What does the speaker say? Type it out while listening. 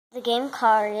the game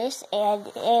Car Race, and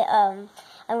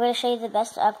I'm going to show you the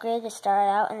best upgrade to start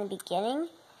out in the beginning.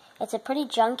 It's a pretty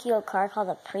junky old car called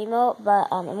a Primo, but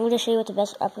I'm going to show you what the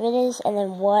best upgrade is, and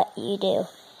then what you do,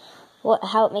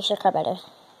 how it makes your car better.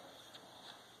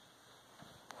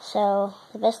 So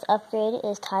the best upgrade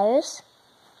is tires.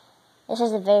 This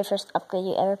is the very first upgrade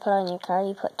you ever put on your car.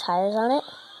 You put tires on it,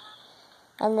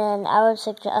 and then I would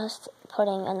suggest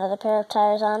putting another pair of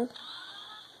tires on.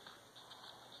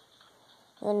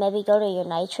 And then maybe go to your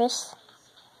nitrous.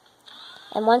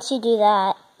 And once you do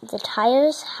that, the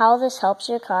tires, how this helps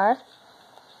your car,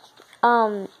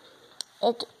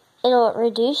 it'll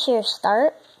reduce your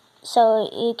start, so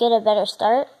you get a better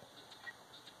start.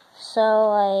 So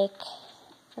like,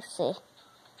 let's see,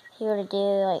 if you were to do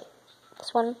like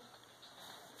this one,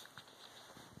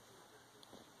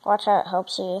 watch how it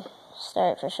helps you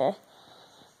start for sure.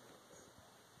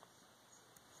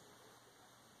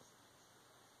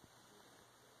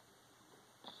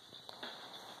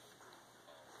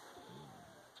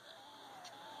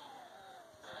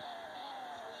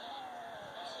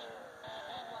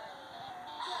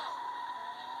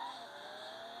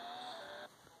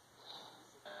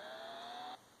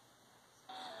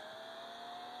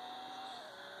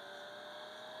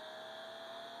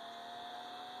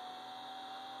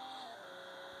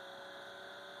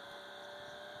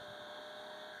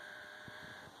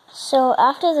 So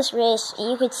after this race,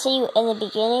 you could see in the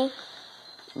beginning,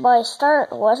 my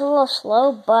start was a little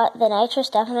slow, but the nitrous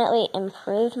definitely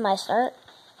improved my start.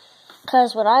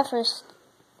 Because when I first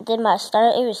did my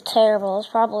start, it was terrible. It was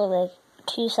probably like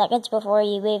 2 seconds before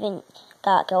you even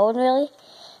got going, really.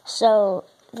 So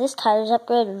this tires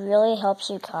upgrade really helps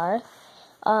your car.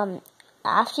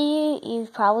 After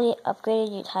you've probably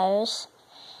upgraded your tires,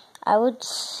 I would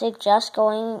suggest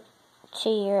going to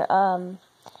your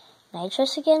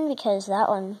nitrous again, because that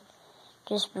one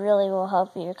just really will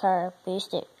help your car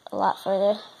boost it a lot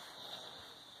further.